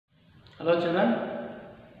Hello children.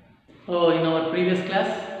 In our previous class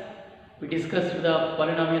we discussed the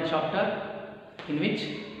polynomial chapter in which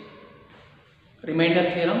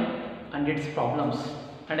remainder theorem and its problems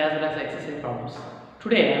and as well as exercise problems.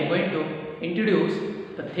 Today I am going to introduce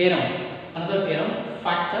the theorem, another theorem,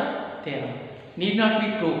 factor theorem. Need not be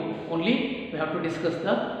proved, only we have to discuss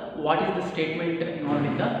the what is the statement involved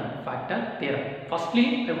in the factor theorem.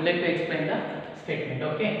 Firstly I would like to explain the statement.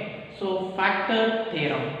 Okay, so factor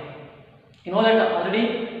theorem, you know that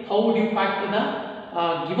already. How would you factor the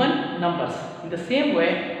given numbers? In the same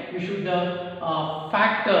way you should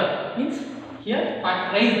factor, means here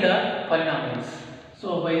factorize the polynomials,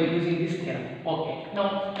 so by using this theorem. Okay,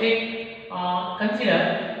 now take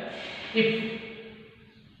consider if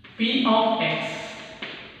p of x,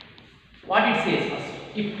 what it says first,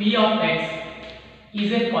 if p of x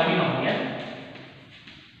is a polynomial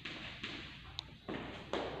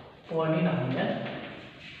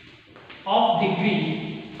of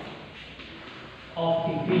degree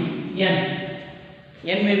n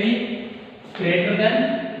may be greater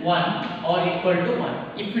than 1 or equal to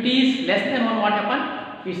 1. If it is less than 1, what happen?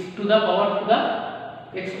 Is to the power to the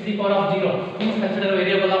x to the power of 0, means consider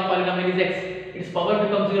variable of polynomial is x, its power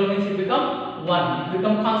becomes 0, means it become 1, it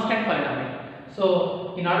become constant polynomial.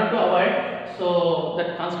 So in order to avoid so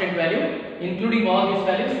that constant value, including all these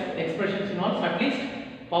values, the expressions involves at least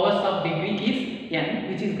powers of degree is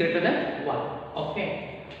n, which is greater than 1.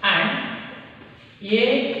 Okay, and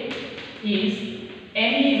a is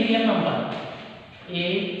any real number. A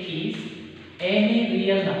is any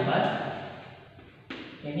real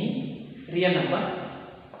number.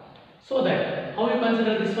 So that how you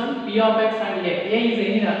consider this one, p of x and a is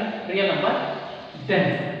any real number, then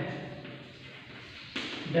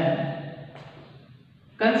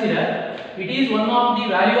consider it is one of the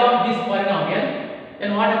value of this polynomial,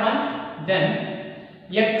 then what happen? Then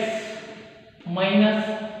x minus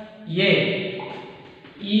a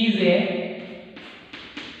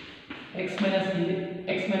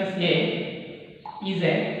is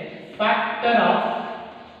a factor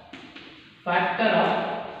of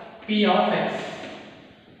p of x.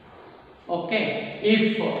 Okay,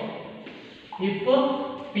 if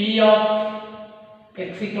p of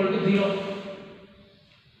x equal to 0,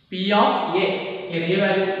 p of a real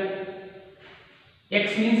value,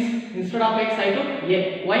 x means instead of x I took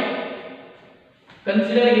a. Why?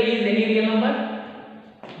 Consider a is any real number,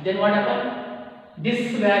 then what happen?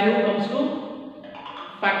 This value comes to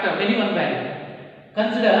factor any one value.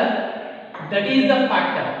 Consider that is the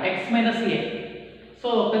factor x minus a.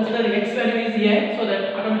 So consider x value is a, so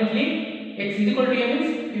that automatically x is equal to a means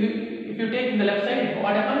if you take in the left side,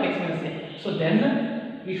 what happens? X minus a. So then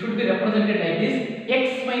it should be represented like this: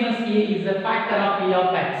 x minus a is the factor of p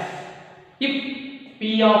of x if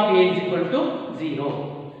p of a is equal to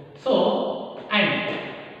 0. So and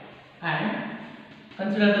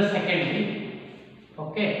consider the secondary.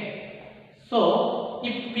 Okay, so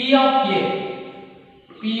if p of a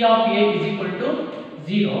is equal to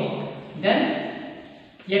 0, then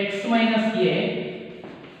x minus a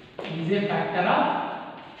is a factor of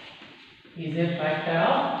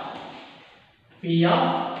p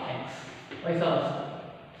of x. Vice versa.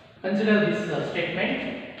 Consider this statement.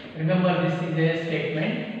 Remember, this is a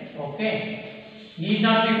statement. Okay, need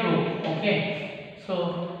not be proved. Okay, so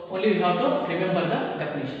only we have to remember the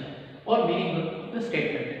definition or meaning of the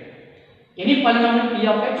statement. Any polynomial p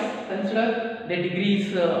of x, consider the degree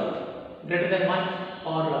is greater than 1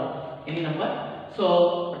 or any number.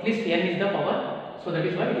 So at least n is the power. So that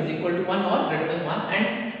is why it is equal to 1 or greater than 1, and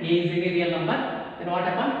a is any real number. Then what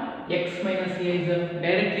happens? X minus a is a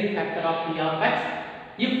directly factor of p of x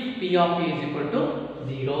if p of a is equal to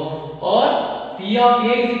 0, or p of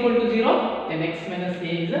a is equal to 0, then x minus a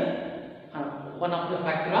is one of the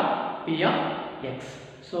factor of p of x.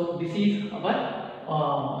 So this is our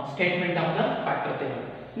statement of the factor theorem.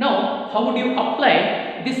 Now how would you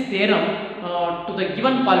apply this theorem to the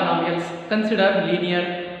given polynomials? Consider linear,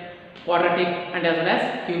 quadratic and as well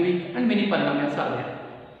as cubic, and many polynomials are there,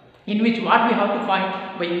 in which what we have to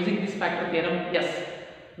find by using this factor theorem? Yes,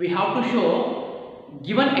 we have to show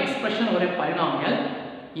given expression or a polynomial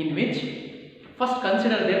in which first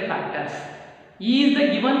consider their factors. Is the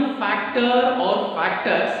given factor or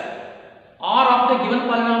factors are of the given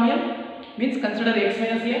polynomial? Means consider x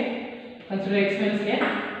minus a.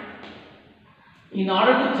 In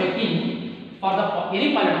order to check in for the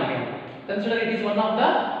any polynomial, consider it is one of the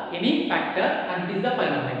any factor and it is the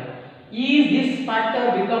polynomial. Is this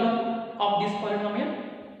factor become of this polynomial?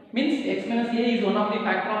 Means x minus a is one of the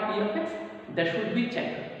factor of p of x. That should be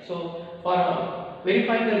checked. So for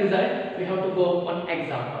verifying the result, we have to go one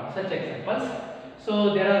example. Such examples.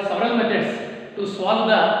 So there are several methods to solve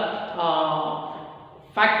the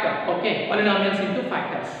factor, okay, polynomials into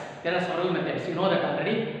factors. There are several methods, you know that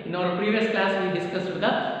already. In our previous class we discussed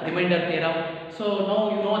the remainder theorem. So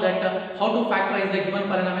now you know that how to factorize the given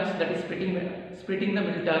polynomials, that is splitting the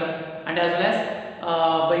middle term, and as well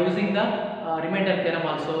as by using the remainder theorem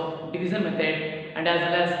also, division method, and as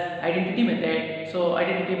well as identity method. So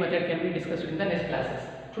identity method can be discussed in the next classes.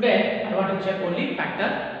 Today I want to check only factor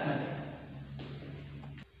method.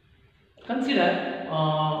 Consider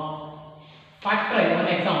factorize, one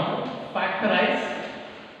example, factorize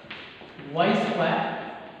y square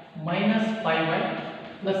minus 5y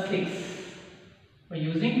plus 6 by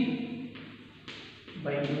using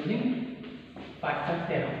factor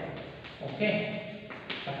theorem. Okay,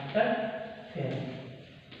 factor theorem.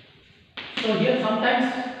 So here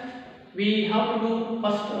sometimes we have to do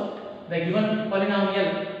first the given polynomial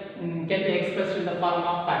can be expressed in the form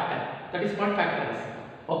of factor, that is called factorize.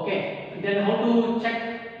 Okay, then how to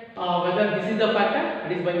check whether this is the factor,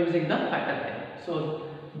 that is by using the factor theorem. So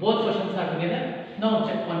both questions are together. Now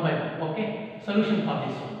check one by one. Okay, solution for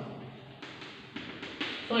this one.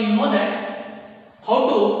 So you know that how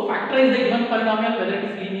to factorize the given polynomial, whether it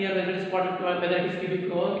is linear, whether it is quadratic, whether it is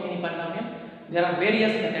cubic, or any polynomial. There are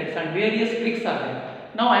various methods and various tricks are there.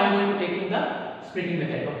 Now I am going to take in the splitting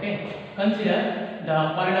method. Okay, consider the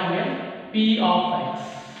polynomial p of x.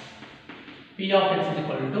 P of x is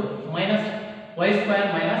equal to minus y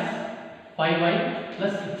square minus 5y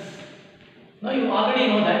plus 6. Now you already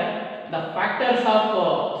know that the factors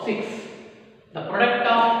of 6, the product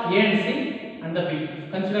of a and c and the b.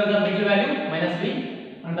 Consider the middle value minus b,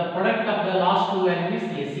 and the product of the last two values is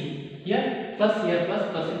ac. Here plus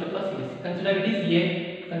into plus ac. Consider it is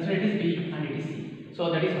a, consider it is b, and it is c.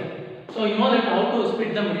 So that is why. So you know that how to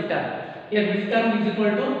split the middle term. Here middle term is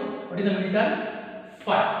equal to, what is the middle term?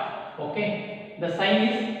 5. Okay, the sign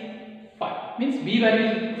is 5, means b value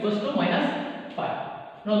is equals to minus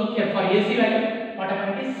 5. Now look here, for AC value, what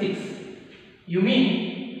happened is 6. You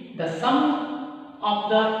mean the sum of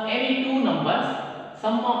the any two numbers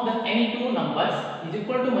is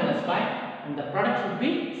equal to minus 5, and the product should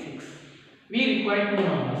be 6. We require two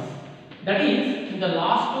numbers. That is in the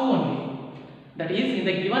last two only. That is in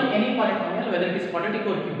the given any polynomial, whether it is quadratic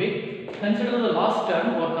or cubic, consider the last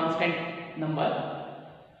term or constant number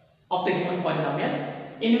of the given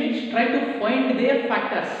polynomial, in which try to find their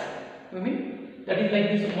factors. You mean that is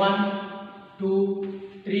like this 1, 2,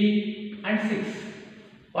 3 and 6.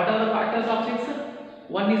 What are the factors of 6?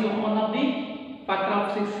 1 is one of the factor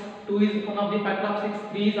of 6, 2 is one of the factor of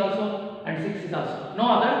 6, 3 is also, and 6 is also. No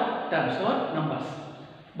other terms or numbers.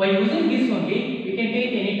 By using this only, we can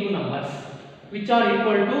take any two numbers which are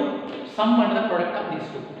equal to sum and the product of these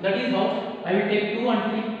two. That is how I will take 2 and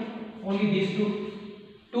 3, only these two,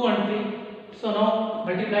 2 and 3. So now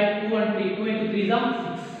multiply 2 and 3, 2 into 3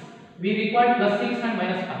 is 6. We require plus 6 and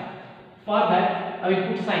minus 5. For that, I will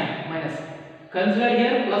put sign minus. Consider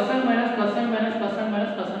here plus and minus, plus and minus, plus and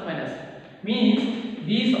minus, plus and minus. Means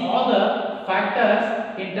these are the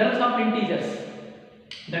factors in terms of integers.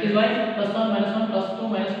 That is why plus 1, minus 1, plus 2,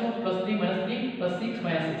 minus 2, plus 3, minus 3, plus 6,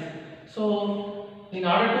 minus 6. So in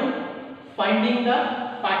order to finding the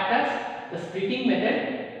factors, the splitting method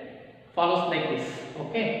follows like this.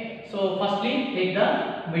 Okay. So firstly take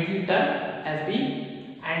the middle term as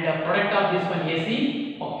b, and the product of this one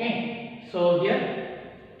AC. Okay, so here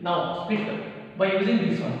now split by using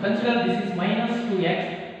this one. Consider this is minus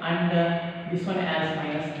 2x and this one as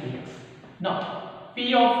minus 3x. Now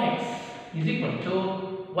p of x is equal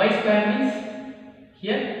to y square, means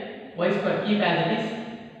here y square keep as it is,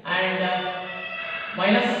 and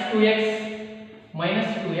minus 2x minus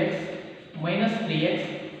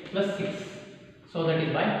 3x plus 6. So that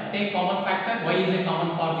is why take common factor. Y is a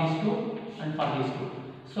common for these two and for these two.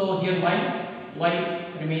 So here y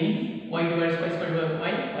remaining, y divided by square divided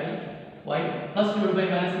by y plus divided by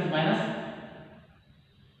minus is minus.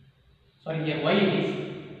 Sorry, here y is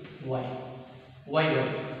y.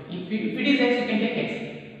 If it is x, you can take x.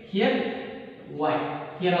 Here y.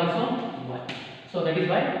 Here also y. So that is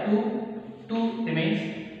why 2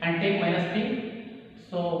 remains, and take minus 3.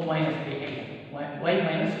 So minus 3 again. Y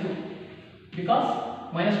minus 2.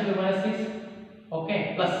 Because minus 2 minus 6.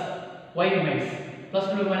 Okay, plus y remains. Plus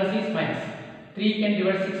 2 minus 6 minus 3 can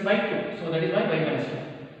divide 6 by 2, so that is why y minus 2.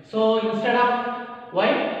 So instead of y,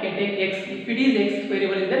 you can take x. If it is x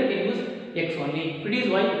variable is there, you can use x only. If it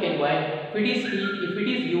is y, you can y. If it is t, if it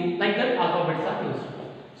is u, like that alphabets are used.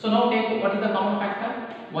 So now take what is the common factor?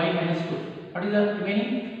 Y minus 2. What is the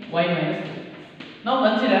remaining? Y minus 2. Now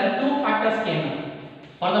consider two factors came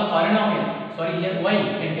for the polynomial. Sorry, here y,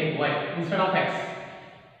 you can take y instead of x.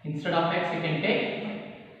 Instead of x, you can take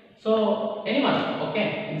so anyone.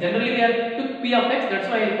 Okay. Generally, they are took p of x. That's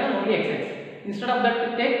why I can only xx. Instead of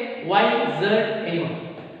that, take y, z,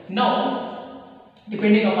 anyone. Now,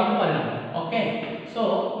 depending upon the polynomial. Okay. So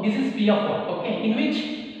this is p of 1. Okay. In which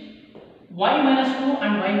y minus 2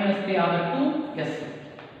 and y minus 3 are the two. Yes.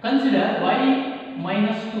 Consider y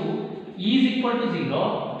minus 2 is equal to 0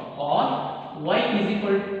 or y minus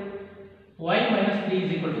 3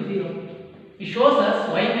 is equal to 0. It shows us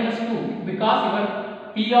y minus 2 because your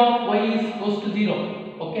p of y is goes to 0.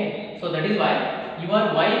 Okay. So that is why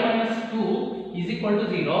your y minus 2 is equal to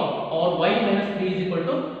 0 or y minus 3 is equal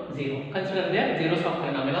to 0. Consider their zeros of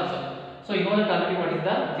polynomial also. So you know that already what is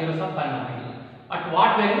the zeros of polynomial. At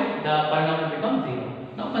what value the polynomial becomes 0.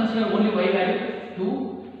 Now consider only y value 2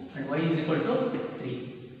 and y is equal to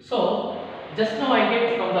 3. So just now I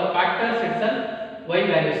get from the factors itself y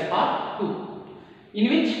values are 2. In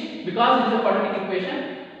which, because it is a quadratic equation,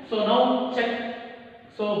 so now check.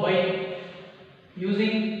 So by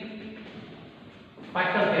using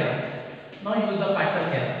factor theorem, now use the factor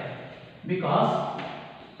theorem because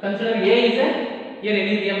consider a is a here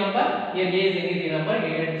any real number, here a is any real number,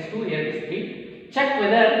 here it is 2, here it is 3. Check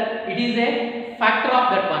whether it is a factor of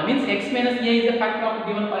that one, means x minus a is a factor of a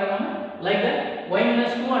given polynomial, like that y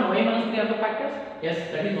minus 2 and y minus 3 are the factors. Yes,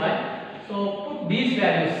 that is why. So put these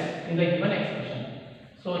values in the given expression.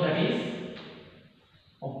 So that is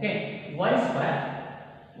okay, y square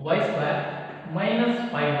minus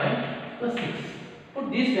 5y plus 6. Put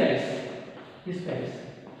these values.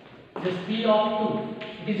 Just p of 2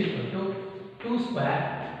 it is equal to 2 square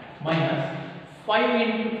minus 5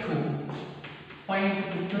 into 2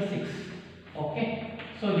 plus 6. Okay.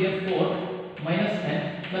 So therefore minus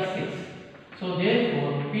 10 plus 6. So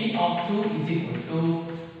therefore p of 2 is equal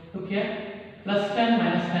to here plus 10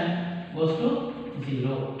 minus 10 goes to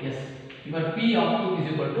 0. Yes. Your p of 2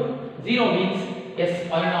 is equal to 0 means yes,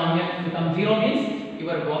 polynomial becomes 0 means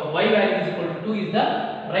your y value is equal to 2 is the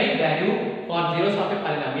right value for zeros of a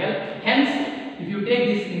polynomial. Hence, if you take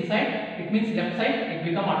this inside, it means left side, it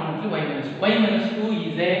becomes automatically y minus 2. Y minus 2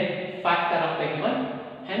 is a factor of the given.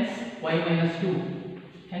 Hence, y minus 2.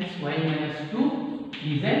 Hence, y minus 2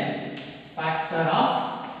 is a factor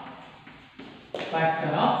of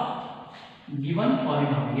given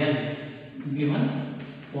polynomial.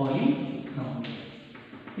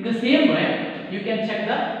 In the same way, you can check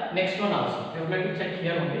the next one also. I would like to check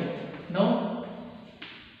here only.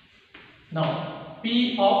 Now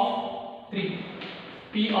p of 3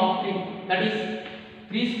 that is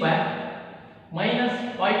 3 square minus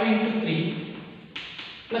 5 into 3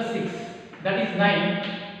 plus 6 that is 9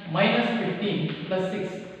 minus 15 plus 6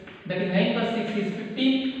 that is 9 plus 6 is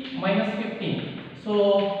 15 minus 15. So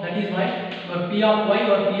that is why your p of y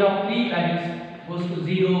or p of 3 values goes to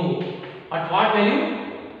 0. At what value?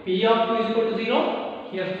 P of 2 is equal to 0.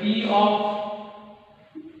 Here p of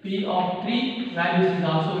 3 values is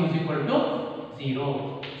also is equal to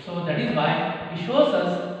 0. So that is why it shows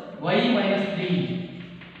us y minus 3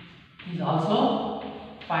 is also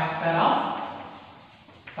factor of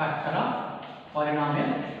polynomial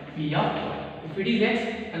p of y. If it is x,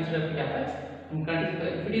 consider p of x. If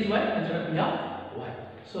it is y, consider p of y.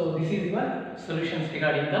 So this is your solutions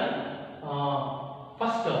regarding the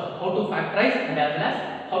first how to factorize and as well as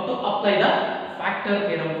how to apply the factor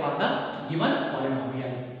theorem for the given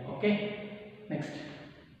polynomial. Okay. Next.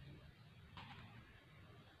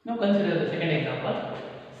 Now consider the second example.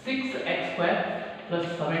 6x square plus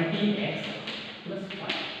 17x plus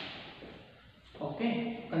 5. Okay.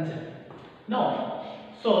 Consider. Now,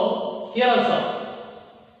 so here also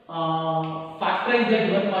factorize the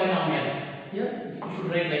given polynomial. Here you should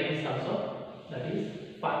write like this also. That is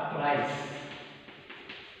factorize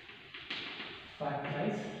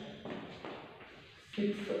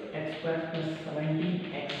 6x square plus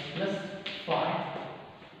 17x plus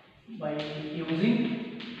 5 by using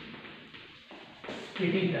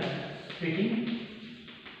splitting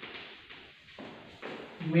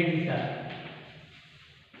middle term.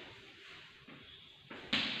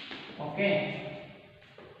 Okay,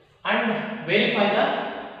 and verify the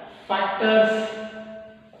factors,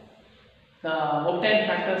 the obtained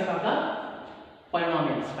factors of the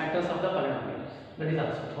polynomials, that is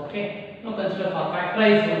also okay. Now consider for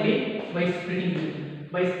factorize only by splitting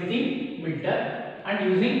middle term and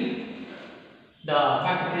using the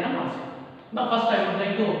factor theorem also. Now first I would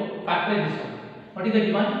like to factorize this one. What is the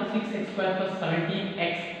given? 6x square plus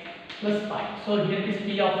 17x plus 5. So here it is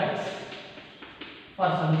p of x for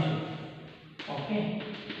solution. Okay.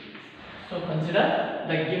 So consider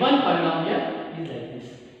the given polynomial is like this.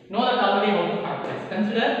 Know that already how to factorize.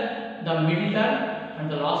 Consider the middle term and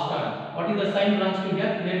the last term. What is the sign belongs to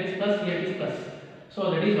here? Here it is plus, here it is plus. So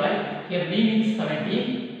that is why here b means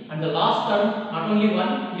 17 and the last term not only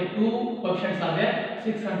one, here two coefficients are there,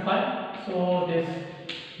 6 and 5. So this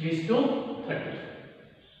is to 30.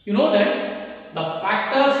 You know that the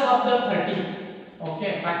factors of the 30,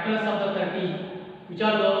 okay, factors of the 30, which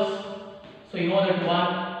are those? So you know that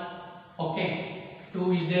 1, okay,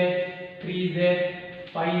 2 is there, 3 is there,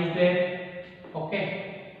 5 is there,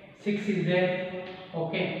 okay, 6 is there,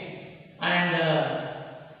 okay, and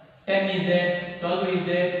 10 is there, 12 is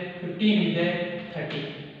there, 15 is there,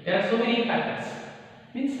 30. There are so many factors.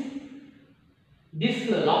 Means this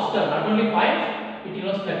last term not only 5, it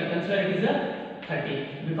equals 30. Consider it is a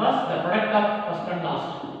 30 because the product of first and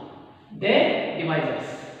last, their divisors.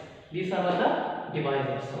 These are the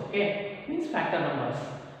divisors. Okay, means factor numbers.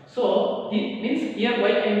 So it means here why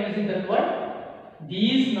I am using that word.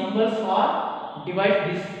 These numbers are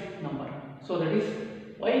divide this number. So that is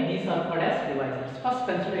why these are called as divisors. First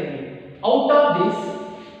consider any. Out of this,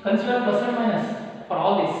 consider plus and minus for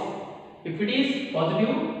all this. If it is positive,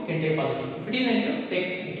 you can take positive. If it is negative, take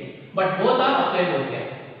negative. But both are applied over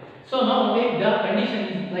here. So now take the condition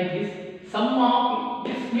is like this. Sum of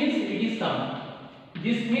this means it is sum.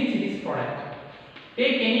 This means it is product.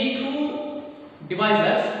 Take any two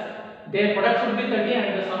divisors. Their product should be 30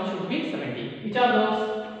 and the sum should be 70. Which are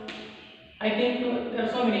those? I think there are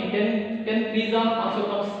so many. 10 3s also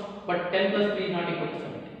comes, but 10 plus 3 is not equal to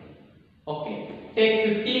 70. Okay.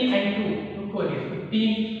 Take 15 and 2. Look over here.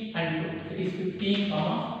 15 and 2. It is 15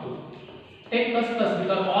 comma 2. Take plus plus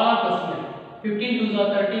because all are plus here. 15 2s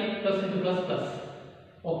are 30 plus into plus plus.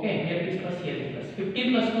 Okay. Here it is plus, here it is plus.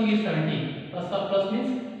 15 plus 2 is 17. Plus or plus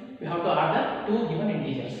means we have to add the two given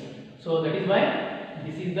integers. So that is why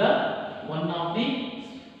this is the one of the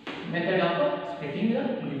method of splitting the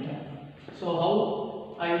middle term. So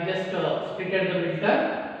how I just splitted the middle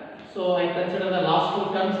term. So I consider the last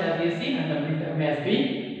two terms as AC and the middle term as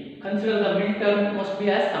B. Consider the middle term must be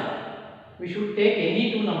as sum. We should take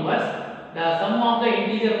any two numbers. The sum of the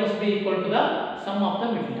integer must be equal to the sum of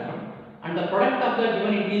the middle term, and the product of the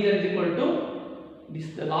given integer is equal to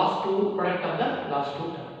this the last two product of the last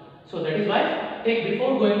two term. So that is why take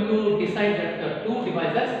before going to decide that two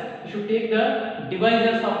divisors, you should take the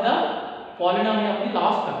divisors of the polynomial of the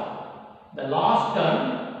last term. The last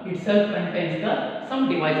term itself contains the some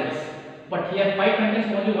divisors, but here 5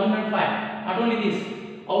 contains only 1 and 5. Not only this,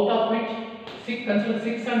 out of which 6, consider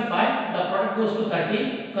 6 and 5, the product goes to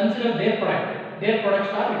 30. Consider their product. Their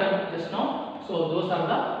products are written just now. So those are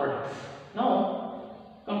the products. Now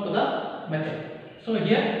come to the method. So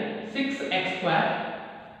here 6x square.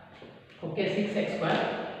 Okay, 6x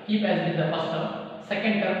square. Keep as with the first term.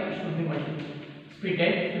 Second term it should be multiplied.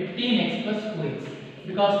 Splitted 15x plus 2x.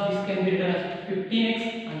 Because this can be written as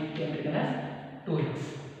 15x and it can be written as 2x.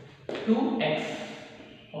 2x.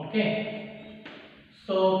 Okay.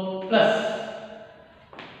 So plus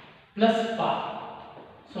 5.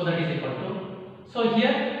 So that is equal to. So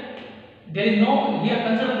here there is no, here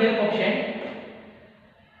consider their coefficient.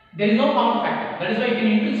 There is no common factor. That is why you can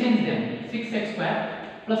interchange them. 6x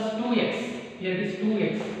square plus 2x. Here it is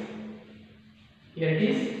 2x. Here it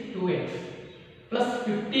is 2x plus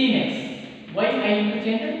 15x. Why I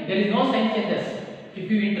interchanged? There is no sign changes. If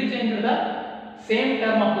you interchange the same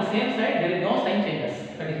term of the same side, there is no sign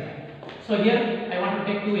changes. That is why. So here I want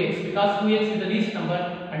to take 2x because 2x is the least number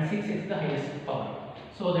and 6x is the highest power.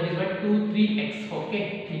 So that is why 3x.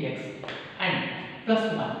 Okay, 3x and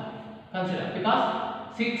plus 1. Consider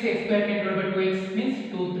because 6x square can divided by 2x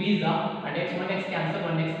means 2 3s are and x 1x cancel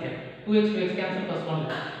 1x there. 2x 2x cancel plus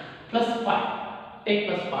 1 plus 5. Take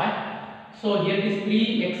plus 5. So here it is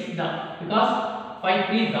 3x down because 5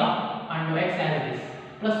 3s are and x as it is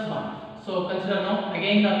plus 1. So consider now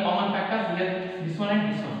again the common factors here this one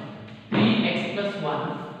and this one. 3x plus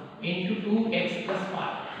 1 into 2x plus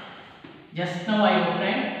 5. Just now I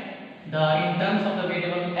obtained the in terms of the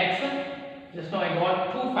variable x. Just now I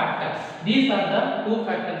got two factors. These are the two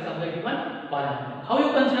factors of the given polynomial. How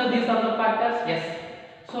you consider these are the factors? Yes.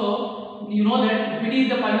 So you know that if it is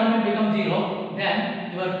the polynomial become 0,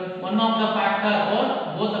 then your one of the factor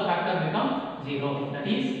or both the factor become 0. That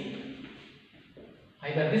is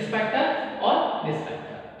either this factor or this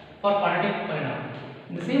factor for quadratic polynomial.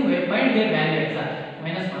 In the same way, find their value exact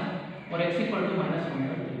 -1 or x equal to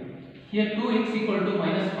 -1/2. Here 2x equal to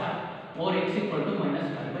 -5 or x equal to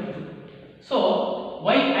 -5/2. So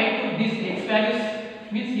why I took these x values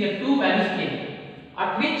means here two values came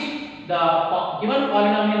at which the given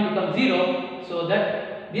polynomial becomes 0, so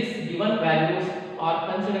that these given values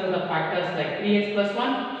are considered the factors like 3x plus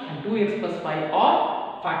 1 and 2x plus 5 are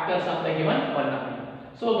factors of the given polynomial.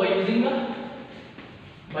 So by using the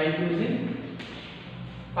by using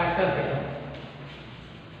factor theorem.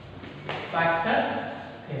 Factor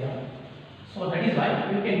theorem. So that is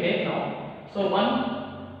why you can take now. So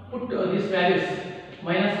 1 put these values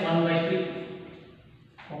minus 1 by 3.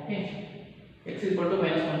 Okay. X is equal to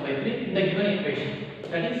minus 1 by 3 in the given equation.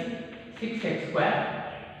 That is 6x square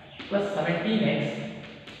plus 17x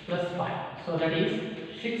plus 5. So that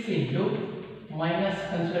is 6 into minus,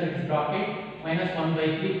 consider its bracket, minus 1 by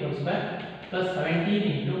 3 whole square plus 17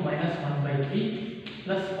 into minus 1 by 3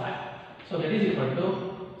 plus 5. So that is equal to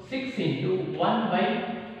 6 into 1 by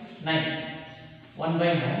 9. 1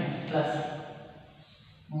 by 9 plus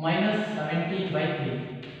minus 17 by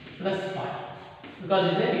 3 plus 5, because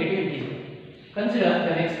it is a negative integer. Consider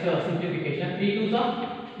the next simplification. 3 2s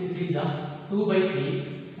are 3 3s are 2 by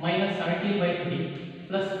 3 minus 17 by 3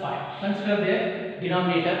 plus 5. Consider their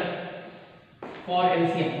denominator for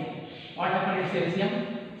LCM. What happened is LCM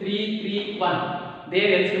 3 3 1. Their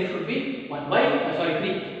LCM should be 1. Why? Sorry,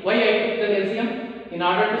 3. Why I took the LCM? In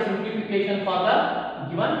order to simplification for the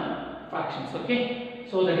given fractions. Okay.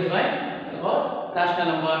 So that is why, or rational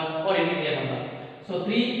number or any real number. So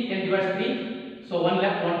 3 can divide 3. So 1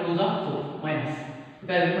 left, 1 2s are 2 minus.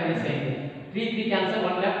 Because minus saying here. 3 3 cancel,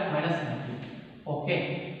 1 left, minus 19.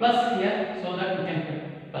 Okay. Plus here, so that you can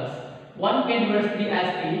put plus. 1 can divide 3 as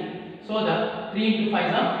 3. So that 3 into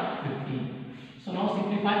 5 are 15. So now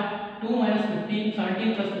simplify. 2 minus 15,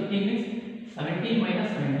 17 plus 15 means 17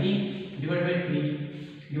 minus 17 divided by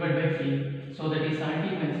 3 divided by 3. So that is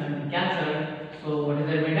 17 minus 17 cancelled. So what is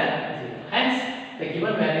the remainder? 0. Hence the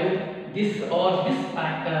given value, this or this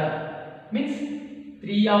factor means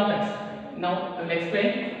 3 of x. Now I will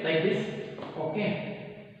explain like this. Okay.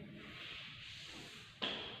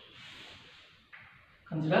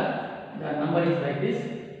 Consider the number is like this.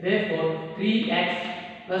 Therefore 3x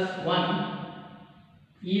plus 1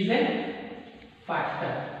 is a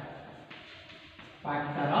factor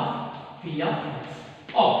of p of x.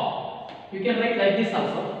 Or you can write like this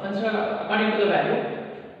also. Consider according to the value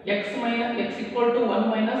x equal to 1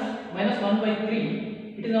 minus 1 by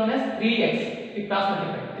 3. It is known as 3x. We cross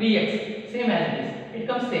multiply 3x, same as it is. It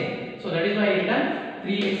comes same. So that is why I written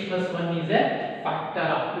 3x plus 1 is a factor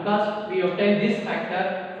of, because we obtain this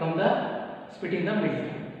factor from the splitting the middle.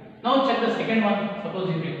 Now check the second one.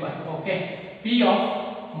 Suppose you require. Okay. P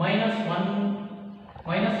of minus 5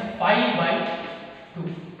 by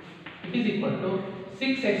 2. It is equal to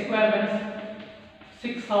 6x square minus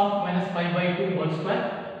 6 of minus 5 by 2 whole square.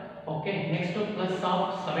 Okay. Next to plus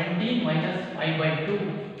of 17 minus 5 by 2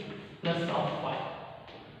 plus of 5.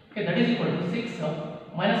 Okay. That is equal to 6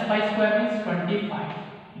 minus 5 square means 25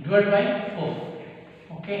 divided by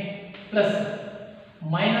 4. Okay. Plus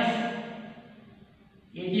minus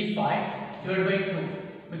 85 divided by 2,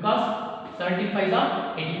 because 75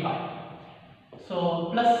 are 85. So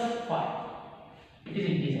plus 5. It is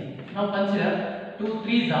integer. Now consider 2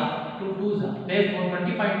 3s are 2 2s are. Therefore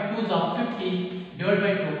 25 2s are 50 divided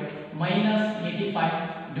by 2 minus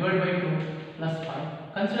 85 divided by 2 plus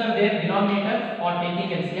 5. Consider their denominator for taking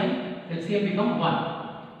LCM. LCM become 1.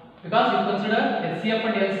 Because you consider HCF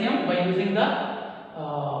and LCM by using the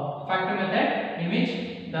factor method, in which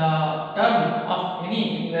the term of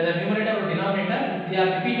any, whether numerator or denominator, if they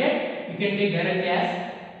are repeated, you can take directly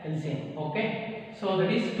as LCM. Okay. So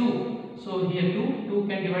that is 2. So here 2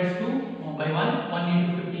 can divide 2 by 1. 1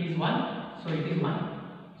 into 50 is 1. So it is 1.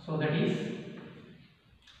 So that is,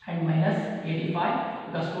 and minus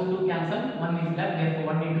 85, because 2 cancel, 1 is left, therefore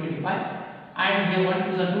 1 into 85. And here 1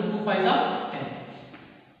 2s are 2, 2 5s are 10.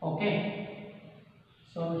 Okay.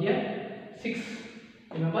 So here 6.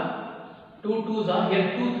 Remember, 2 2s are, here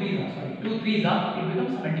 2 3s are, sorry, 2 3s are, it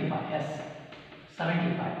becomes 75. Yes,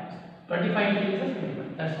 75. 25 increases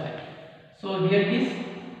 25. That's why. So here it is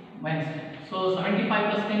minus 10. So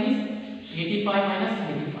 75 plus 10 is 85 minus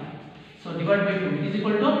 85. So divide by 2. It is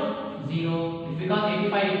equal to 0. Because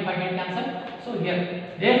 85 can cancel. So here,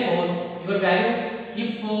 therefore, your value,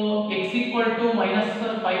 if x equal to minus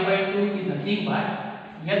 5 by 2 is nothing but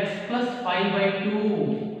x plus 5 by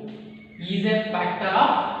 2 is a factor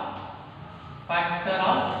of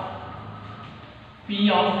p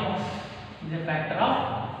of x. Is a factor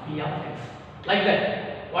of p of x. Like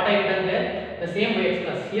that. What I have done there, the same way x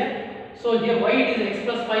plus here. So here why it is x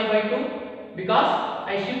plus 5 by 2? Because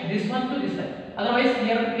I shift this one to this side. Otherwise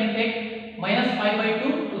here you can take minus 5 by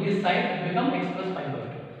 2 to this side, it become x plus 5 by 2.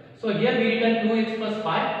 So here we written 2x plus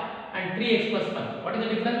 5 and 3x plus 5. What is the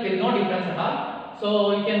difference? There is no difference at all. So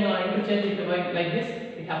you can interchange it by like this.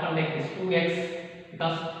 It happened like this, 2x,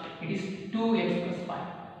 because it is 2x plus 5.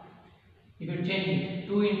 If you change it,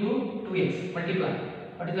 2 into 2x, multiply.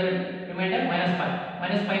 What is the remainder? Minus 5.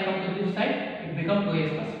 Minus 5 comes to this side, it it becomes 2x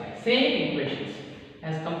plus 5. Same equations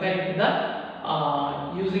as compared to the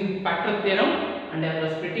using factor theorem and as the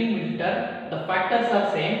splitting middle term, the factors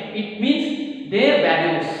are same. It means their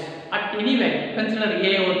values at any value, consider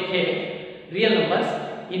a or k real numbers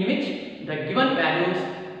in which the given values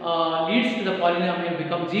leads to the polynomial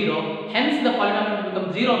become 0. Hence, the polynomial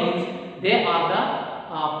become 0 means they are the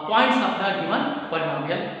points of the given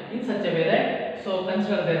polynomial in such a way that, so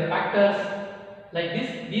consider their factors like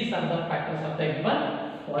this. These are the factors of the given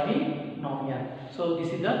polynomial. So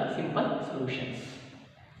this is the simple solutions.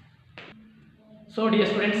 So dear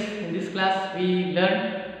students, in this class we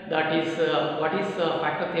learned that is what is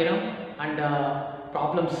factor theorem and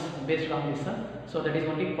problems based on this. So that is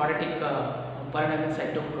only quadratic polynomials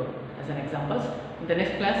I took as an examples. In the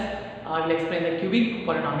next class I will explain the cubic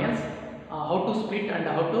polynomials, how to split and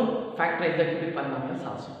how to factorize the cubic polynomials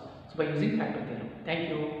also. So by using factor theorem. Thank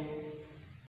you.